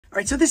All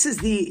right, so this is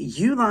the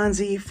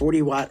Ulanzi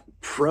 40 watt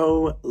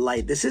Pro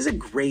light. This is a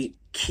great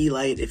key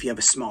light if you have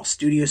a small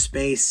studio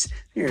space,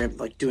 you're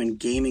like doing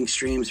gaming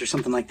streams or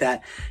something like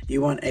that. You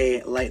want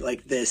a light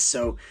like this.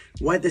 So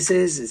what this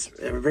is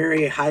a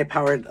very high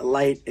powered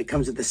light. It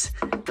comes with this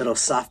little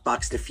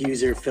softbox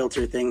diffuser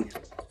filter thing.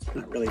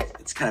 Not really,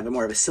 it's kind of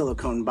more of a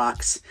silicone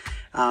box.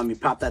 You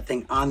pop that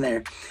thing on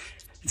there.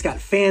 It's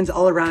got fans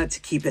all around it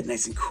to keep it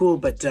nice and cool,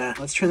 but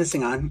let's turn this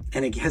thing on,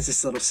 and it has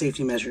this little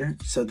safety measure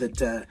so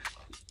that it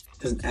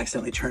doesn't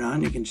accidentally turn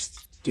on. You can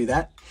just do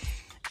that.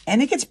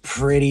 And it gets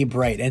pretty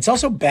bright. And it's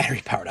also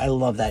battery powered. I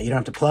love that. You don't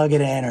have to plug it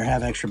in or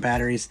have extra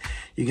batteries.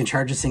 You can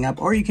charge this thing up,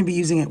 or you can be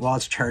using it while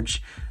it's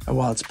charged or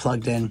while it's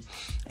plugged in.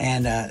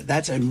 And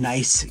that's a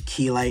nice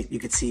key light you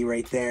can see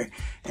right there.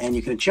 And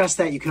you can adjust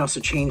that. You can also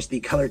change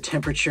the color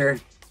temperature.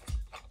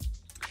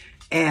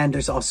 And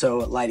there's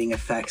also lighting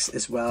effects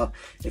as well.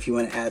 If you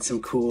want to add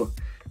some cool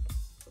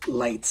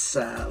lights,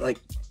 like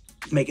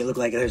make it look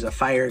like there's a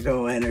fire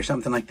going or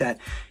something like that.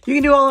 You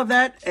can do all of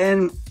that.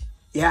 And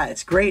yeah,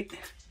 it's great.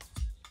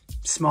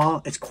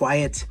 Small, it's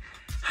quiet.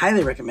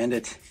 Highly recommend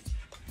it.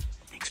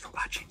 Thanks for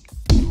watching.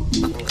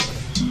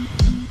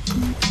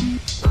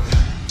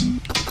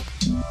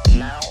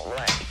 Now,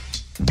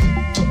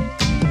 right.